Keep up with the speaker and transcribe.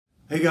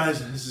Hey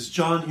guys, this is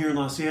John here in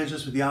Los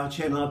Angeles with the Out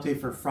Channel update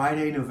for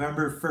Friday,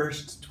 November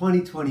 1st,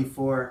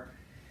 2024.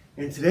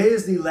 And today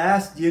is the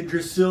last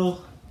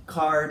Yggdrasil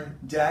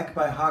card deck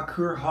by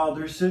Hakur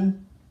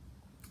Halderson.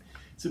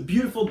 It's a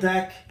beautiful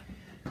deck.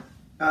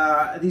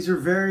 These are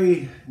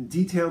very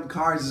detailed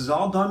cards. This is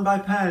all done by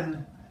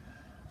pen.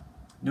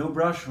 No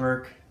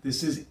brushwork.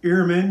 This is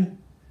Irmin,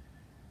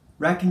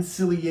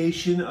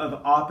 Reconciliation of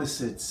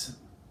Opposites.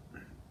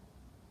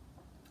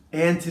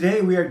 And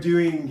today we are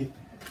doing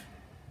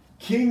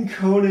King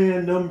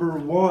Conan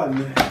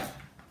 #1.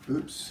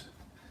 Oops.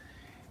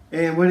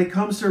 And when it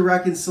comes to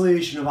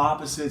reconciliation of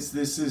opposites,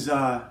 this is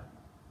a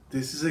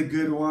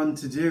good one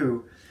to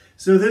do.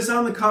 So this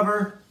on the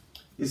cover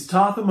is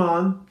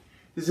Tathaman.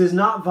 This is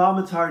not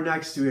Vomitar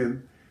next to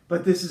him,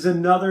 but this is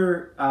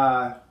another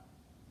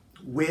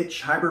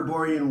witch,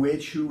 Hyperborean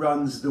witch, who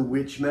runs the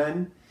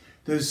Witchmen.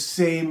 Those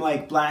same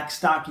like black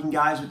stocking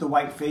guys with the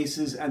white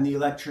faces and the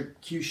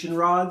electrocution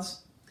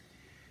rods.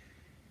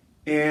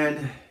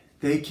 And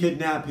they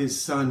kidnap his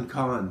son,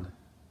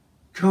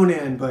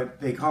 Conan,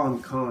 but they call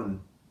him Con,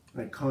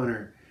 like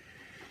Connor.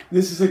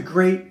 This is a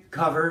great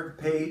cover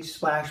page,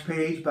 splash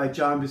page by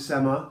John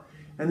Buscema.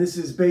 And this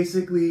is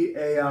basically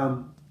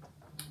a,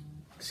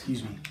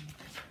 excuse me.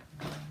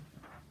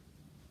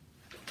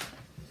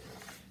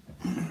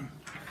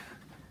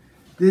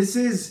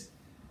 This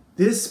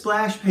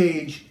splash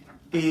page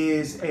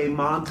is a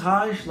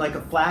montage, like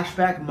a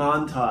flashback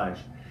montage.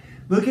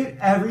 Look at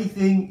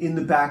everything in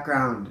the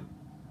background.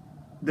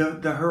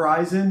 The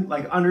horizon,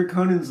 like under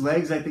Conan's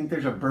legs, I think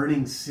there's a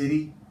burning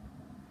city.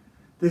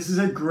 This is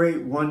a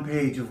great one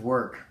page of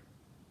work.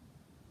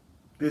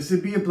 This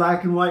would be a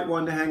black and white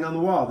one to hang on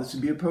the wall. This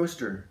would be a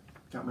poster.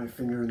 Got my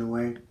finger in the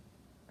way.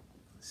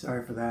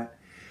 Sorry for that.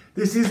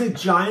 This is a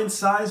giant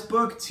size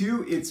book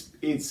too.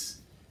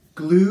 It's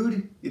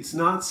glued. It's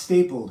not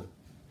stapled.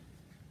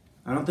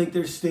 I don't think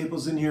there's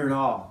staples in here at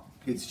all.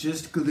 It's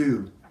just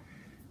glue,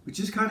 which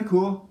is kind of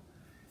cool.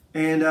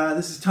 And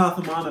this is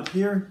Tathaman up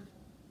here.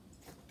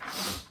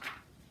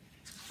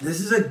 This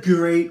is a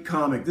great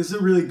comic. This is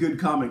a really good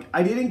comic.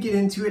 I didn't get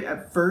into it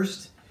at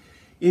first.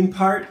 In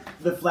part,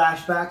 the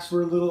flashbacks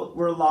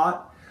were a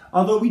lot.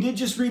 Although we did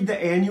just read the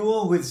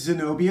annual with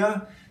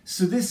Zenobia.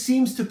 So this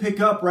seems to pick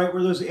up right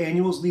where those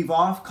annuals leave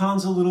off.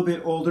 Khan's a little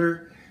bit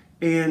older.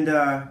 And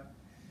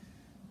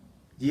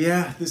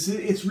yeah,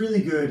 it's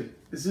really good.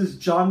 This is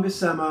John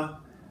Buscema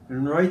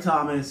and Roy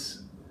Thomas.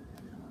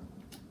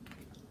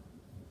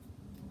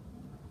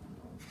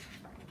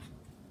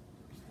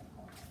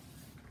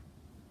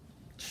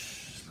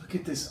 Look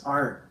at this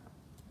art.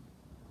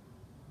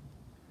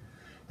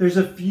 There's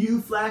a few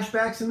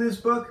flashbacks in this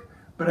book,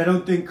 but I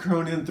don't think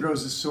Conan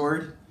throws a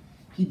sword.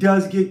 He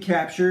does get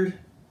captured,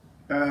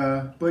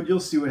 but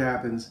you'll see what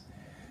happens.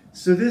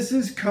 So this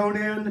is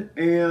Conan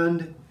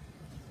and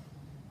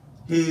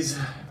his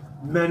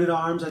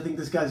men-at-arms. I think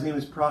this guy's name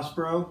is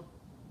Prospero.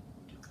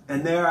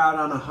 And they're out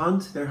on a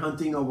hunt. They're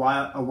hunting a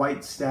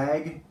white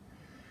stag.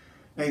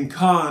 And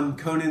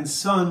Conan's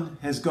son,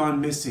 has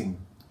gone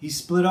missing. He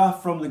split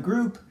off from the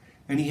group,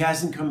 and he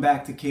hasn't come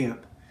back to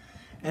camp.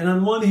 And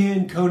on one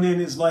hand, Conan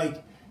is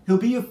like, he'll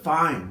be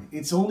fine.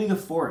 It's only the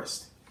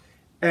forest.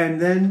 And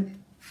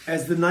then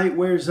as the night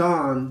wears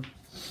on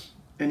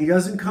and he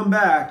doesn't come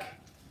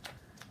back,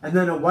 and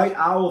then a white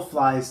owl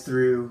flies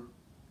through,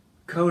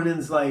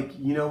 Conan's like,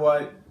 you know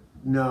what?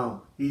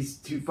 No, he's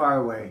too far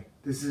away.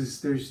 This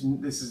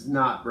is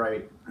not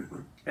right.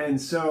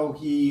 And so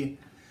he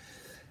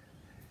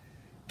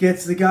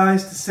gets the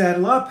guys to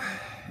saddle up,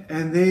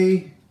 and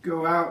they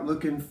go out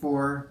looking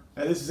for,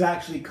 this is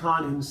actually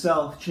Khan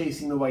himself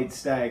chasing the white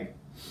stag.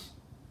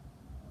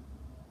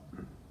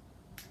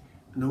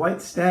 And the white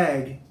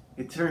stag,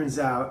 it turns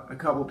out, a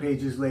couple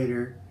pages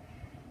later,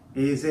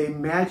 is a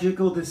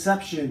magical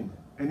deception,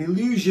 an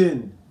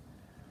illusion,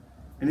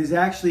 and is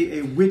actually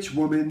a witch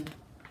woman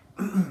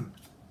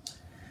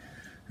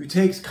who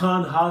takes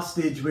Khan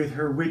hostage with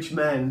her witch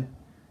men,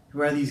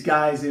 who are these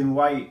guys in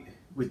white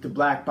with the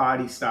black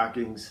body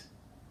stockings.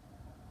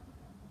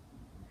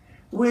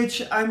 Which,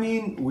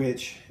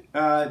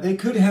 they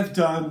could have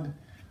done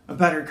a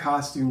better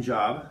costume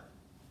job,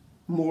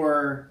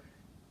 more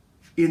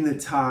in the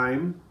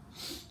time.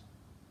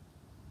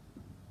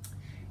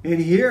 And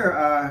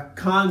here,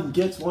 Khan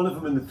gets one of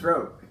them in the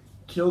throat,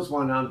 kills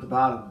one down at the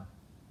bottom.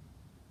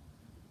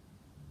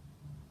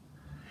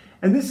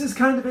 And this is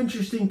kind of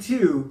interesting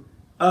too.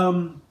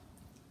 The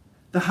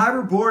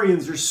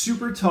Hyperboreans are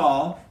super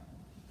tall.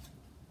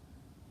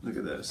 Look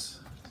at this.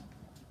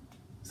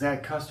 Is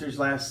that Custer's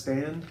Last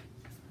Stand?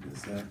 What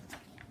is that?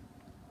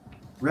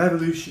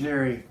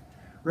 Revolutionary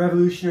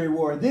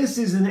War. This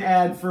is an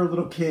ad for a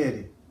little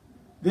kid.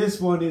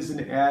 This one is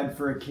an ad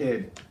for a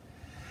kid.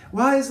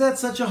 Why is that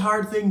such a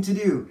hard thing to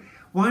do?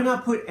 Why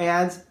not put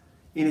ads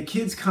in a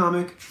kid's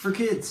comic for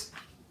kids?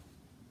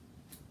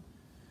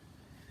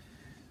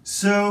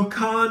 So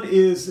Khan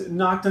is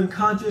knocked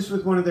unconscious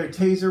with one of their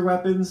taser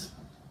weapons,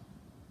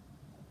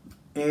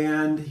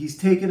 and he's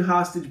taken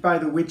hostage by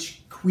the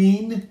Witch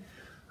Queen,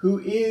 who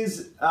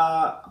is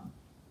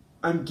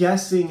I'm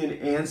guessing an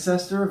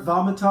ancestor of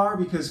Vomitar,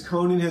 because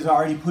Conan has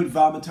already put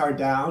Vomitar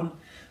down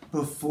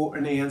before.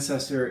 An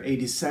ancestor, a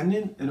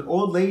descendant, an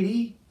old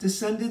lady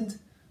descendant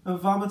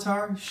of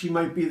Vomitar. She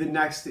might be the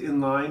next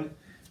in line.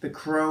 The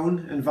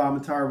crone, and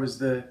Vomitar was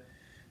the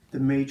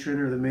matron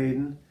or the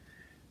maiden.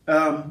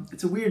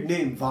 It's a weird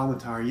name,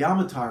 Vomitar.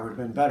 Yamatar would have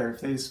been better if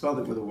they spelled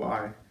it with a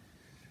Y.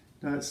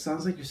 No, it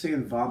sounds like you're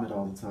saying vomit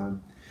all the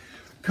time.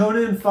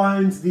 Conan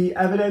finds the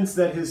evidence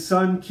that his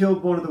son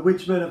killed one of the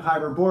witchmen of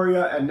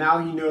Hyperborea, and now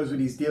he knows what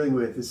he's dealing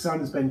with. His son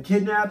has been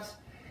kidnapped.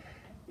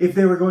 If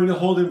they were going to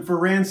hold him for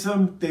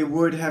ransom, they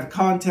would have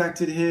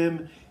contacted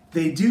him.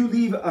 They do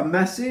leave a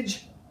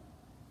message.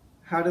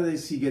 How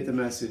does he get the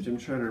message? I'm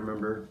trying to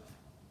remember.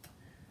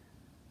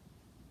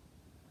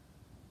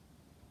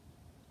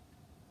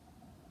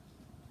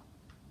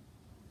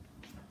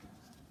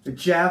 A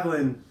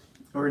javelin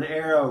or an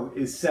arrow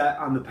is set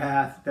on the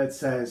path that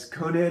says,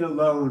 Conan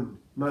alone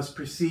must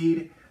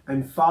proceed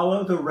and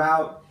follow the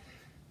route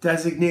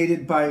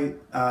designated by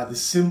the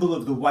symbol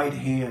of the white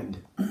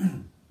hand.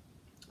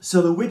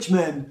 So the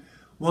witchmen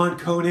want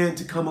Conan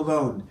to come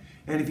alone,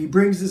 and if he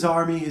brings his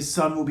army, his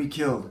son will be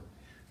killed.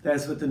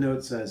 That's what the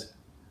note says.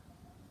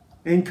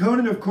 And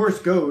Conan, of course,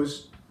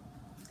 goes.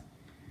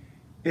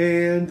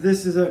 And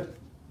this is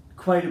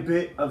quite a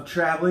bit of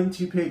traveling,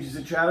 2 pages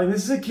of traveling.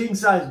 This is a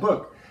king-size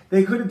book.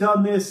 They could have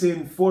done this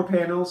in 4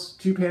 panels,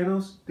 2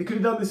 panels. They could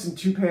have done this in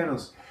 2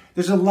 panels.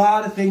 There's a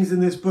lot of things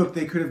in this book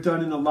they could have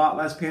done in a lot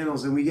less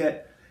panels, and we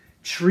get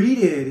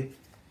treated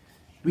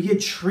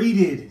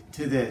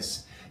to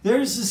this.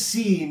 There's a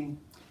scene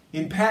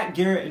in Pat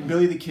Garrett and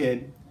Billy the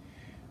Kid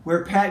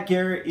where Pat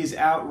Garrett is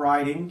out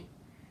riding,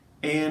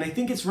 and I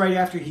think it's right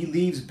after he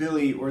leaves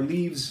Billy or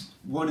leaves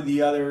one of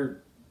the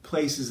other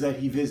places that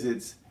he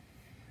visits.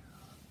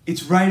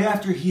 It's right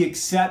after he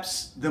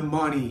accepts the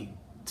money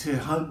to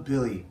hunt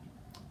Billy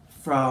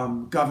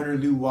from Governor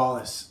Lew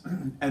Wallace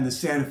and the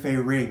Santa Fe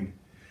Ring.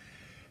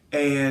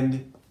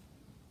 And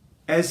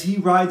as he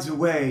rides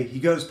away, he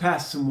goes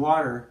past some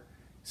water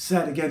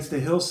set against a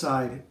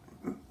hillside,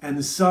 and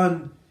the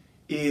sun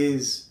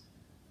is,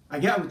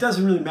 it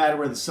doesn't really matter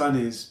where the sun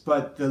is,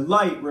 but the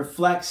light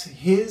reflects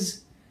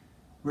his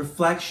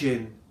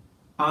reflection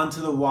onto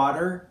the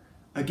water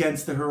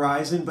against the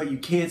horizon, but you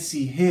can't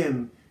see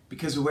him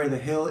because of where the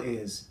hill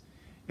is.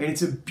 And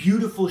it's a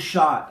beautiful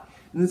shot.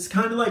 And it's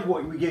kind of like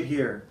what we get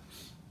here.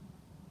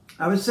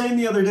 I was saying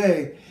the other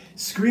day,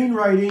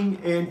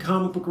 screenwriting and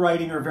comic book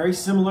writing are very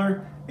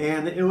similar,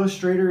 and the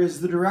illustrator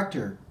is the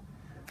director.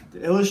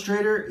 The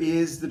illustrator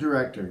is the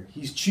director.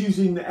 He's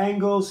choosing the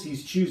angles,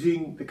 he's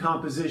choosing the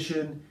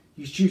composition,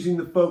 he's choosing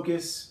the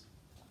focus.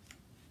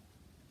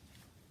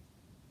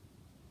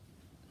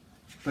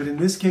 But in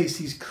this case,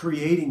 he's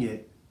creating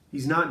it.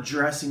 He's not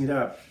dressing it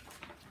up.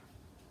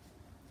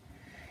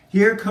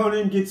 Here,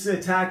 Conan gets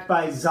attacked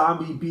by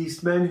zombie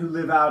beastmen who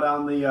live out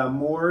on the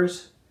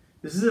moors.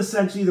 This is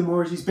essentially the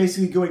moors. He's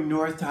basically going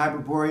north to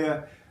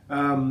Hyperborea,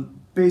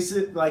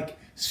 like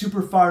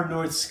super far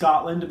north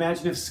Scotland.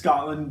 Imagine if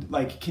Scotland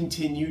like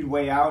continued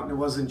way out and it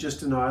wasn't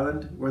just an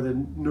island, or the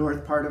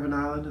north part of an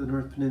island, or the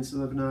north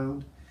peninsula of an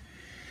island.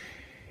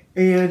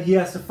 And he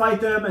has to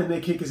fight them, and they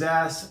kick his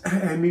ass.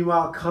 And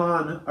meanwhile,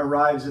 Khan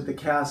arrives at the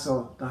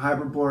castle, the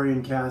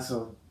Hyperborean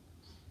castle.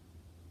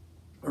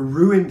 A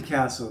ruined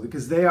castle,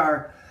 because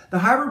the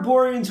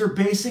Hyperboreans are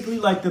basically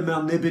like the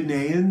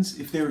Melnibonéans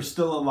if they were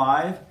still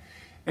alive.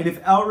 And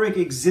if Elric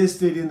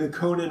existed in the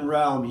Conan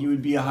realm, he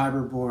would be a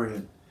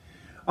Hyperborean.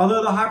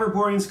 Although the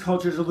Hyperboreans'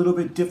 culture is a little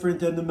bit different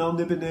than the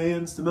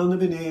Melnibonéans. The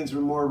Melnibonéans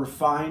were more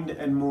refined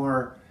and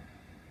more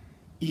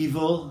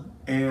evil,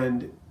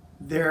 and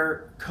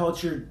their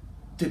culture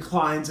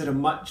declines at a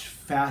much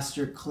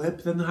faster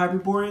clip than the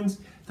Hyperboreans.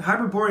 The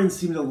Hyperboreans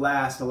seem to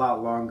last a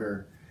lot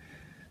longer.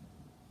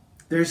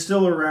 They're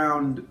still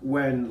around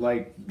when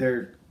like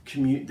their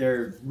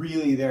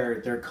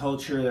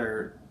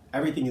culture,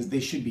 everything is, they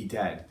should be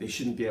dead. They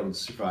shouldn't be able to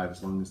survive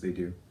as long as they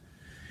do.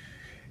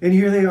 And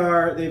here they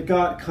are. They've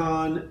got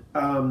Khan.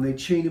 They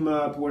chain him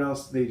up. What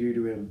else do they do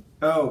to him?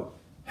 Oh,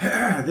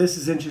 this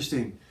is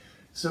interesting.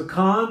 So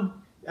Khan,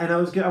 and I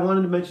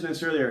wanted to mention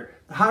this earlier.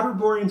 The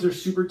Hyperboreans are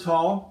super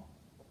tall,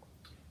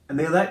 and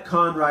they let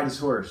Khan ride his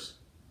horse,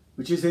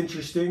 which is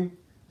interesting.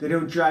 They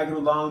don't drag him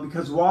along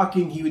because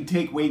walking he would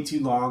take way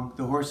too long.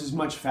 The horse is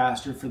much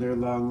faster for their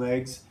long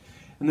legs,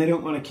 and they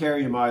don't want to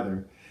carry him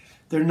either.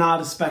 They're not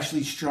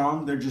especially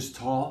strong. They're just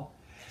tall.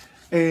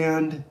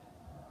 And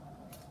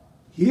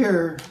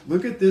here,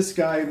 look at this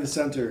guy in the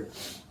center.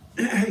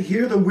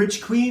 Here the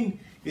Witch Queen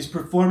is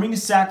performing a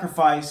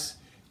sacrifice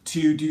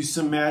to do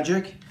some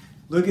magic.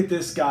 Look at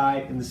this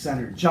guy in the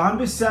center. John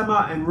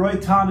Buscema and Roy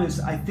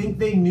Thomas, I think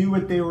they knew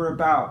what they were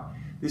about.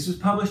 This was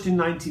published in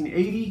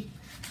 1980.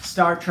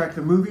 Star Trek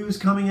the movie was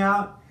coming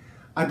out.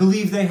 I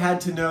believe they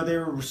had to know they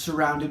were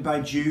surrounded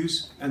by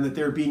Jews and that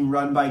they're being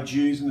run by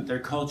Jews and that their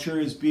culture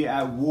is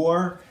at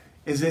war.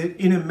 Is it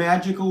in a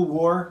magical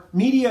war?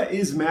 Media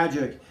is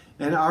magic,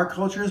 and our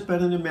culture has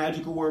been in a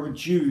magical war with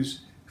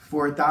Jews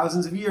for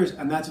thousands of years,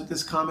 and that's what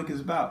this comic is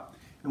about.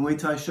 And wait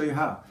till I show you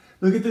how.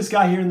 Look at this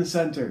guy here in the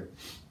center.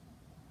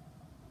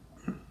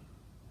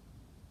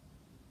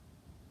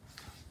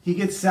 He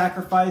gets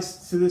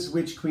sacrificed to this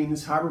witch queen,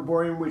 this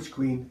Hyperborean witch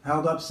queen,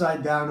 held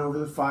upside down over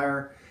the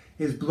fire.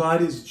 His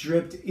blood is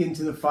dripped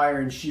into the fire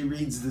and she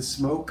reads the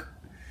smoke.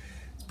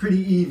 It's pretty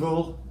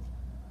evil.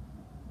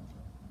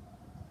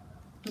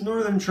 The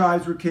northern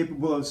tribes were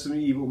capable of some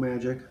evil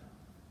magic.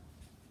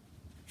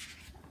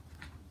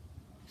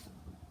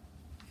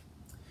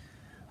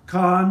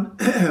 Khan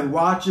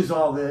watches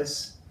all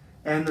this,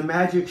 and the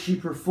magic she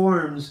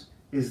performs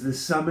is the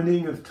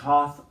summoning of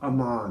Thoth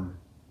Amon.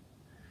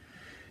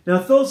 Now,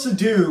 Thulsa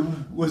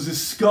Doom was a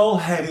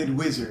skull-headed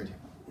wizard.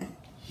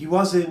 He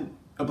wasn't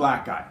a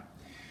black guy.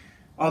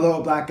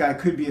 Although a black guy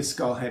could be a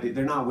skull-headed.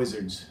 They're not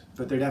wizards,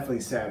 but they're definitely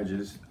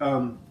savages.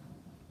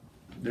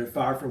 They're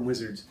far from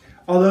wizards.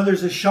 Although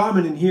there's a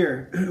shaman in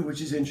here,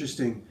 which is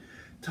interesting.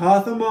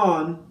 Thoth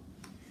Amon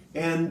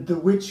and the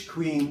Witch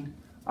Queen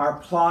are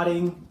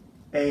plotting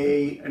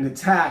an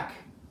attack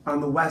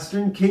on the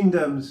Western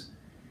Kingdoms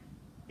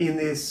in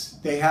this.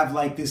 They have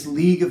like this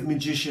League of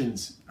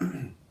Magicians.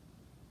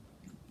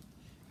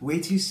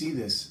 Wait till you see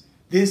this.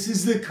 This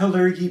is the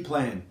Kalergi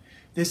plan.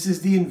 This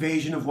is the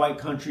invasion of white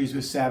countries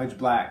with savage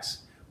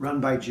blacks,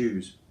 run by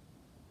Jews.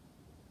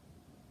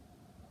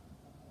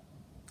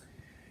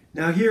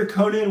 Now here,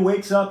 Conan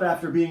wakes up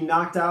after being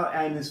knocked out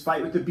in his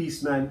fight with the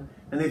Beastmen,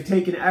 and they've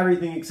taken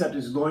everything except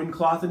his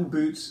loincloth and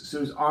boots,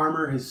 so his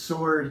armor, his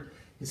sword,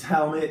 his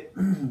helmet.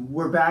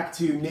 We're back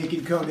to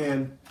naked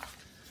Conan,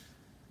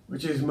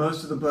 which is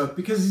most of the book,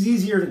 because it's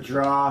easier to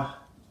draw.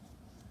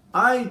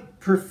 I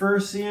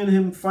prefer seeing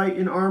him fight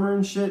in armor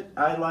and shit.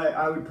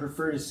 I would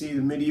prefer to see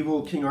the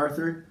medieval King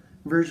Arthur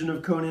version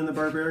of Conan the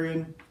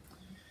Barbarian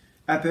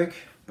epic,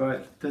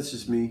 but that's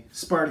just me.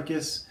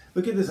 Spartacus.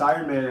 Look at this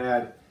Iron Man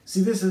ad.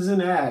 See, this is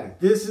an ad.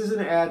 This is an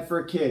ad for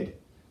a kid.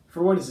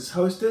 For what is this,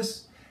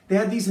 Hostess? They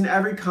had these in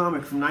every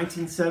comic from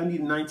 1970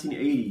 to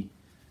 1980.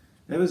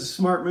 That was a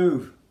smart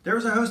move. There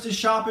was a Hostess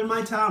shop in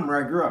my town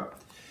where I grew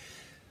up.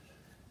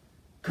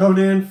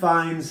 Conan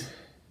finds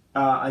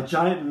a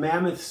giant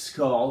mammoth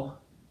skull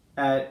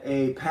at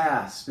a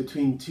pass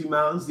between two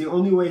mountains, the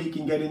only way he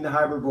can get into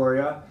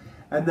Hyperborea,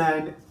 and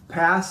then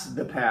past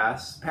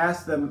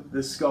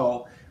the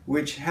skull,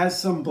 which has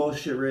some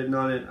bullshit written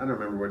on it. I don't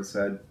remember what it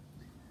said.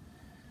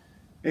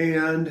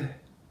 And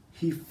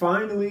he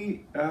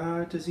finally,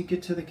 does he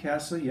get to the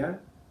castle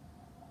yet?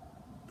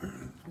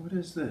 What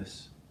is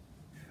this?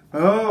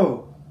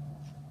 Oh!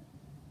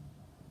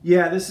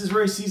 Yeah, this is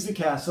where he sees the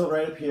castle,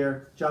 right up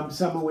here. John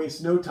Buscema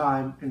wastes no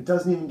time and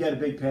doesn't even get a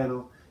big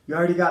panel. You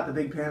already got the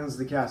big panels of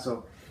the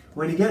castle.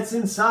 When he gets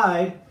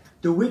inside,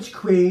 the witch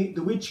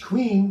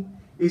queen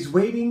is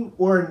waiting,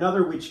 or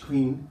another witch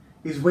queen,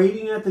 is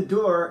waiting at the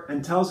door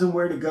and tells him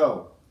where to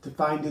go to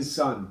find his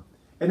son.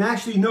 And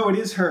actually, no, it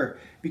is her,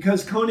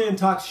 because Conan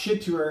talks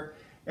shit to her,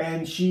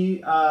 and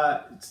she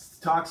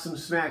talks some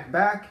smack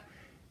back,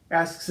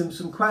 asks him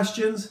some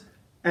questions,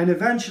 and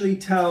eventually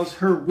tells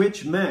her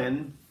witch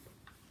men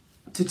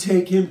to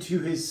take him to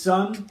his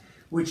son,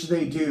 which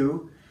they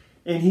do,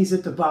 and he's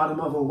at the bottom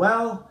of a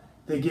well.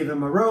 They give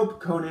him a rope.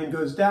 Conan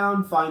goes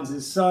down, finds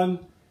his son,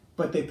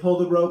 but they pull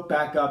the rope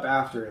back up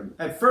after him.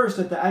 At first,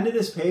 at the end of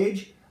this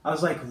page, I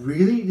was like,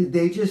 really? Did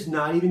they just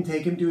not even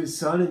take him to his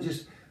son and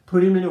just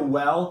put him in a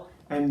well,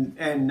 and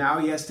now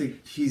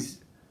he's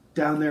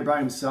down there by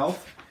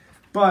himself?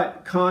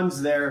 But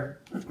Khan's there,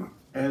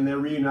 and they're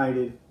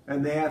reunited,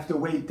 and they have to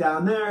wait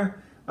down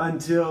there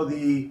until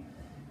the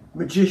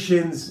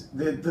magicians,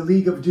 the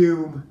League of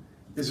Doom,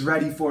 is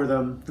ready for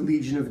them, the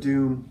Legion of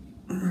Doom.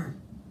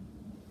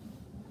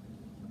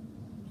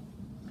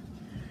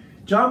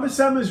 John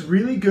Buscema is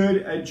really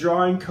good at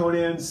drawing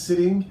Conan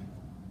sitting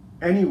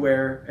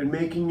anywhere and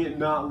making it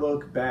not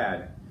look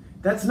bad.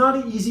 That's not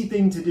an easy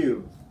thing to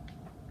do.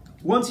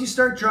 Once you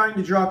start trying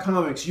to draw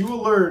comics, you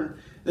will learn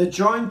that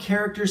drawing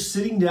characters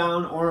sitting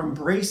down or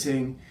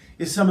embracing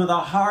is some of the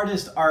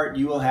hardest art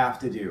you will have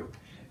to do.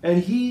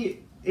 And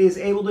he is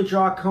able to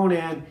draw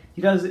Conan.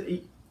 He does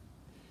it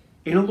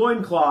in a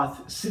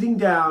loincloth, sitting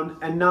down,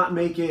 and not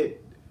make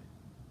it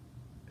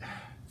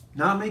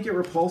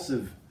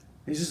repulsive.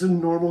 He's just a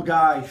normal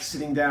guy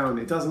sitting down.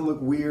 It doesn't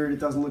look weird. It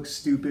doesn't look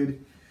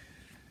stupid.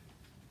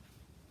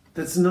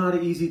 That's not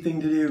an easy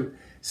thing to do.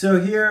 So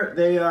here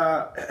they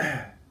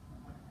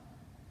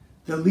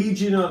the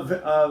Legion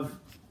of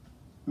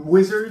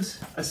Wizards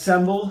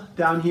assemble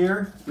down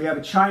here. We have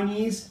a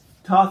Chinese,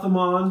 Thoth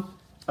Amon,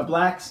 a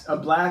black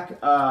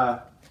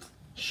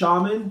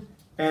shaman,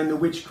 and the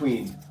Witch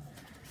Queen.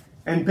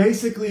 And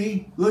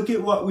basically, look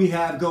at what we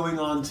have going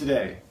on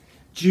today.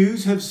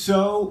 Jews have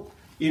so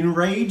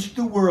enraged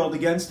the world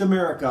against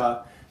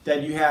America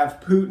that you have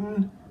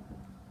Putin,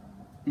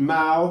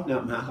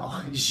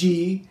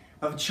 Xi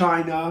of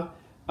China,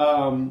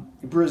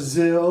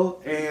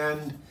 Brazil,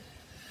 and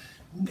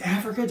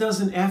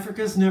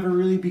Africa's never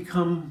really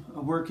become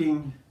a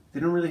working, they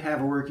don't really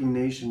have a working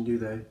nation, do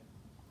they?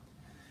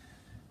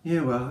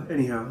 Yeah, well,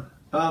 anyhow,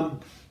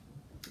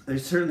 they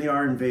certainly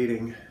are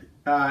invading.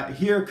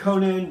 Here,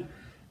 Conan,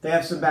 they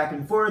have some back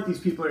and forth.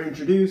 These people are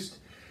introduced.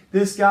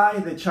 this guy,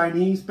 the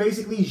Chinese,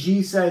 basically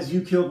Xi says,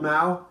 you killed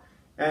Mao,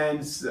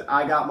 and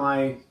I got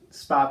my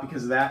spot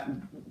because of that.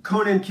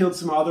 Conan killed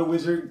some other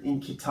wizard in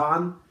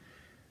Khitan.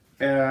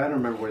 I don't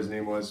remember what his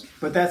name was.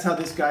 But that's how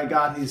this guy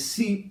got his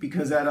seat,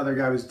 because that other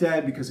guy was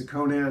dead because of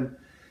Conan.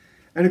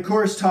 And of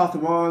course,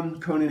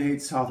 Tathamon. Conan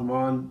hates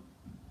Tathamon.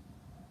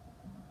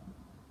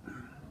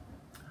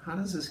 How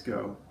does this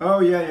go? Oh,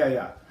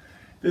 yeah.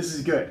 This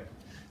is good.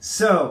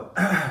 So,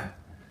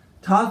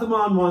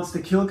 Tathamon wants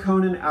to kill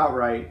Conan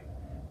outright,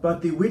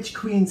 but the Witch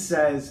Queen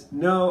says,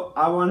 no,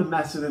 I want to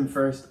mess with him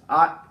first.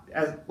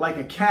 Like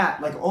a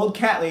cat, like an old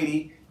cat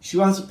lady, she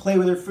wants to play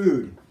with her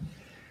food.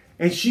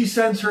 And she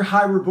sends her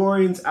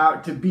Hyperboreans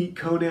out to beat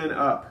Conan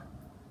up.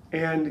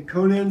 And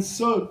Conan's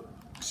son,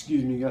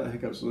 excuse me, got the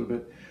hiccups a little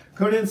bit.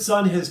 Conan's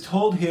son has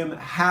told him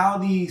how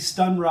the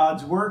stun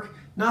rods work.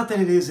 Not that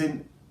it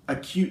isn't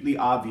acutely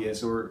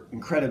obvious or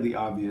incredibly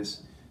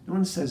obvious. No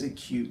one says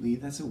acutely,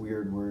 that's a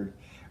weird word.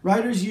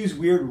 Writers use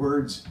weird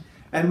words.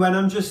 And when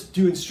I'm just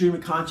doing stream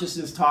of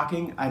consciousness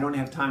talking, I don't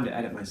have time to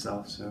edit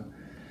myself, so.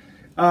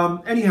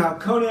 Anyhow,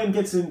 Conan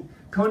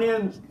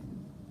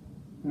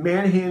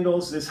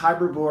manhandles this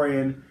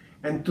Hyperborean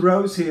and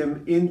throws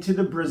him into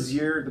the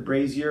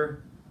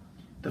brazier,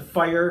 the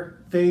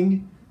fire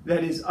thing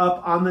that is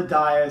up on the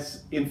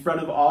dais in front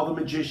of all the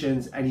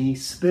magicians, and he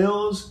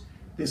spills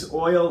this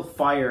oil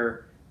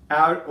fire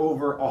out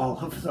over all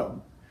of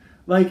them.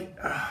 Like,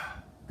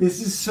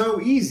 this is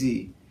so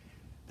easy.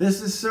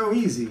 This is so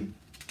easy.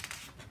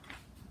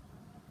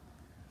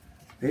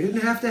 They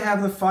didn't have to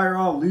have the fire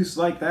all loose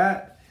like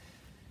that.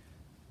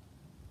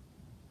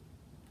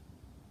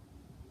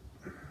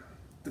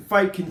 The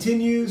fight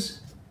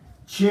continues.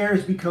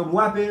 Chairs become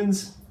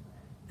weapons.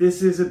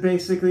 This is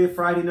basically a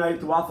Friday night at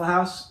the Waffle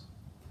House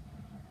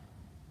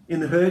in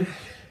the hood.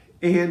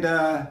 And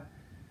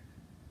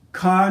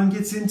Khan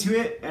gets into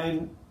it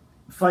and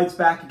fights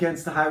back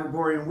against the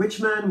Hyperborean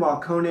Witchmen,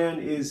 while Conan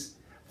is...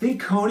 I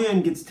think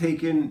Conan gets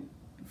taken,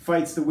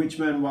 fights the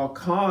Witchmen, while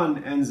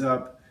Khan ends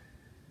up...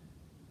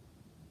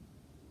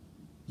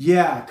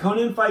 Yeah,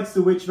 Conan fights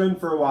the Witchmen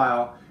for a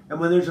while, and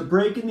when there's a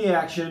break in the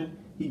action,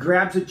 he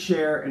grabs a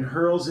chair and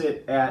hurls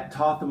it at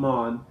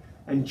Tathamon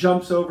and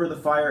jumps over the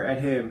fire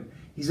at him.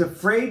 He's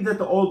afraid that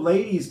the old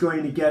lady is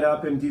going to get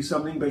up and do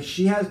something, but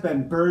she has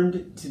been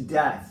burned to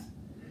death.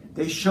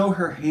 They show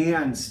her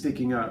hand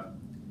sticking up.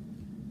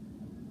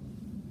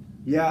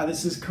 Yeah,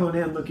 this is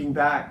Conan looking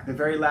back. The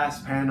very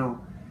last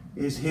panel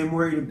is him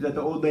worried that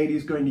the old lady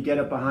is going to get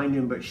up behind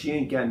him, but she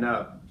ain't getting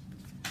up.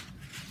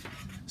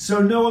 So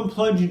no one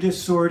plunged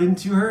his sword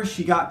into her.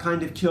 She got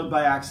kind of killed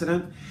by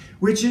accident,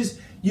 which is,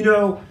 you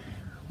know,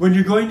 when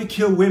you're going to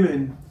kill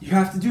women, you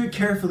have to do it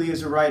carefully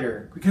as a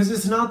writer, because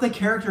it's not the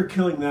character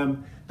killing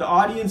them. The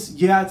audience,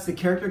 yeah, it's the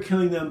character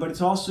killing them, but it's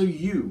also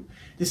you.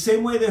 The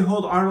same way they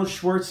hold Arnold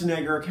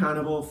Schwarzenegger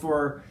accountable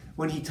for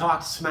when he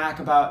talked smack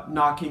about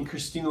knocking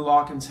Christina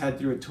Lawkins' head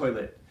through a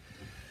toilet.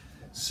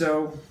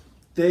 So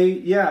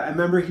I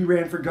remember he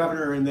ran for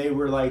governor and they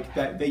were like,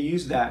 that they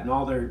used that in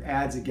all their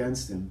ads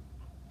against him.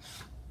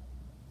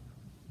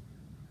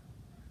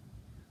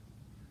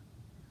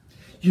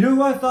 You know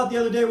who I thought the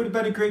other day would have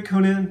been a great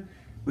Conan?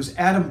 Was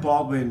Adam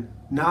Baldwin,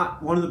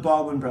 not one of the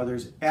Baldwin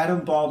brothers,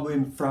 Adam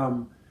Baldwin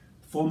from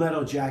Full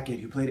Metal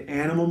Jacket, who played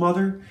Animal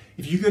Mother.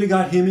 If you could have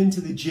got him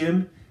into the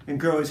gym and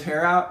grow his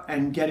hair out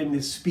and get him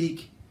to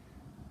speak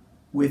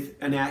with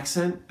an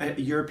accent, a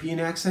European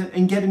accent,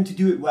 and get him to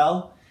do it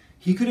well,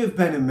 he could have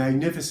been a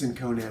magnificent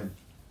Conan.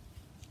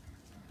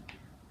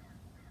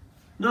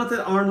 Not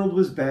that Arnold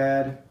was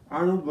bad.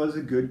 Arnold was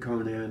a good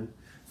Conan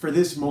for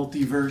this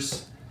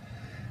multiverse.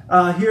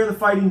 Here the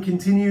fighting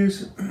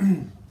continues.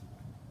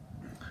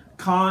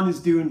 Khan is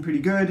doing pretty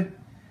good.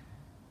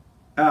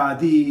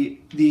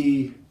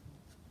 The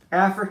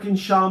African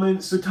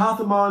shaman, so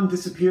Tathamon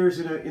disappears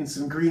in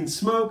some green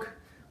smoke,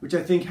 which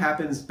I think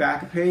happens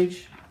back a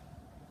page.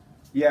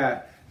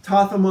 Yeah,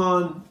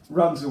 Tathamon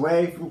runs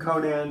away from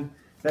Conan.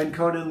 Then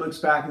Conan looks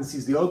back and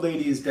sees the old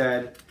lady is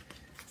dead.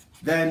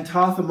 Then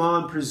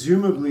Tathamon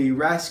presumably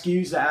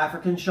rescues the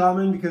African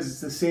shaman because it's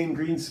the same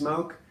green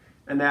smoke.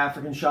 And the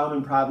African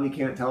shaman probably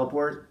can't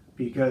teleport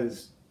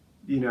because,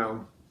 you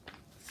know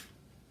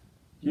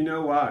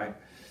why.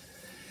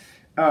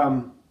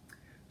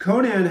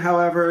 Conan,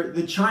 however,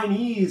 the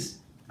Chinese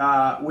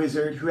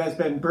wizard who has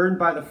been burned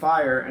by the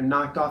fire and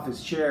knocked off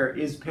his chair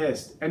is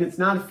pissed. And it's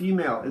not a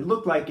female. It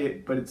looked like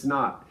it, but it's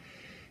not.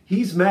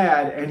 He's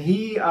mad, and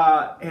he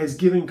has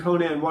given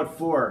Conan what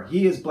for.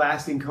 He is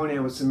blasting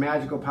Conan with some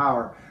magical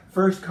power.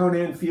 First,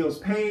 Conan feels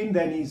pain,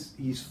 then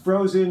he's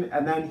frozen,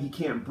 and then he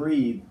can't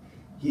breathe.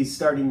 He's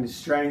starting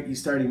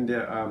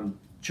to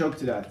choke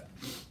to death.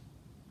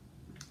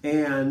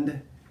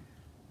 And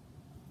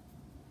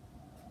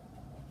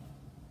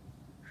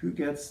who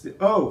gets the...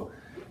 Oh,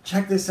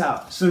 check this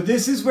out. So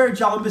this is where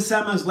John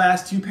Buscema's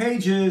last 2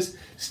 pages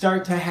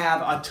start to have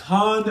a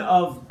ton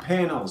of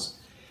panels.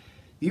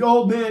 The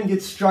old man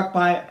gets struck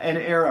by an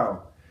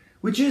arrow,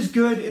 which is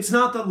good. It's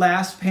not the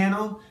last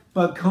panel,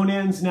 but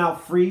Conan's now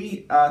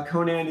free.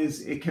 Conan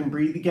can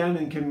breathe again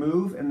and can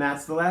move, and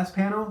that's the last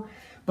panel.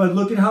 But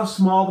look at how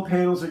small the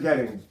panels are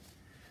getting.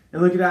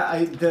 And look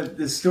at that,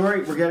 the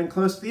story, we're getting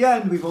close to the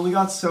end. We've only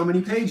got so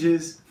many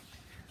pages.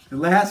 The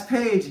last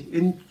page,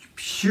 in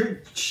true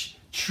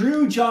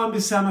John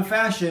Buscema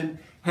fashion,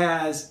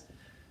 has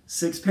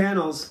 6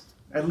 panels,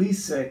 at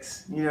least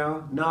 6, you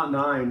know, not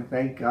 9,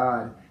 thank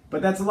God.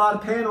 But that's a lot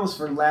of panels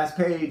for the last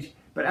page,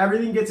 but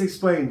everything gets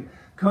explained.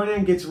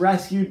 Conan gets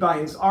rescued by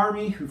his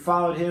army, who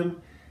followed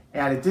him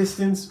at a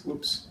distance.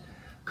 Whoops.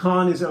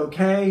 Khan is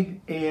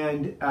okay,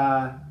 and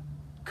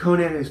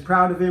Conan is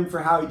proud of him for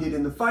how he did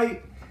in the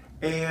fight,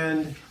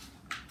 and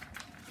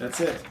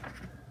that's it.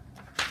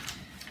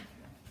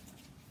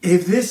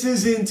 If this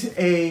isn't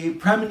a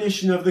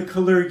premonition of the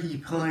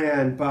Kalergi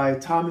plan by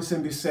Thomas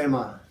and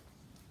Buscema,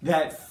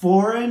 that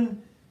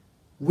foreign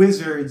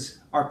wizards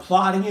are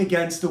plotting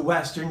against the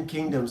Western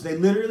kingdoms. They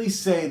literally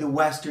say the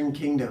Western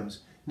kingdoms,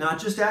 not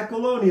just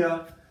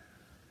Apollonia,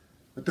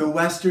 but the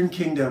Western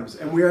kingdoms.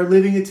 And we are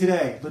living it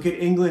today. Look at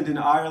England and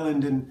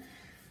Ireland, and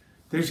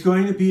there's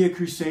going to be a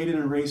crusade and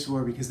a race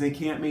war because they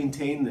can't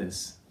maintain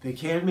this. They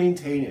can't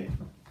maintain it.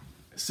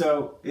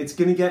 So it's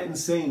going to get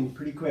insane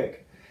pretty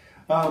quick.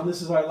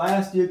 This is our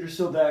last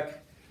Yggdrasil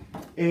deck,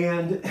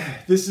 and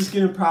this is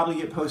going to probably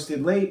get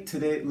posted late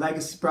today.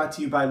 Legacy brought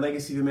to you by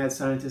Legacy of a Mad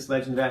Scientist,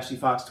 Legend of Ashley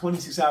Fox.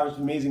 26 hours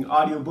of amazing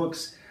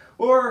audiobooks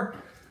or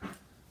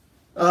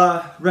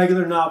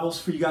regular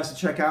novels for you guys to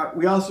check out.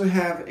 We also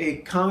have a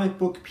comic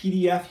book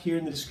PDF here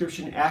in the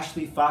description.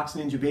 Ashley Fox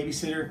Ninja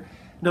Babysitter.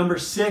 Number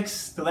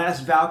 6, The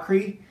Last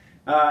Valkyrie.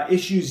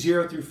 Issues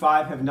 0 through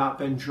 5 have not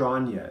been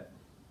drawn yet.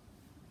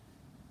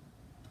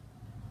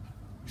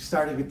 We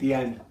started at the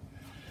end.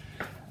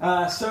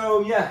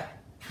 So yeah,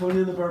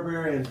 Conan the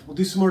Barbarian. We'll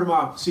do some more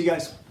tomorrow. See you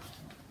guys.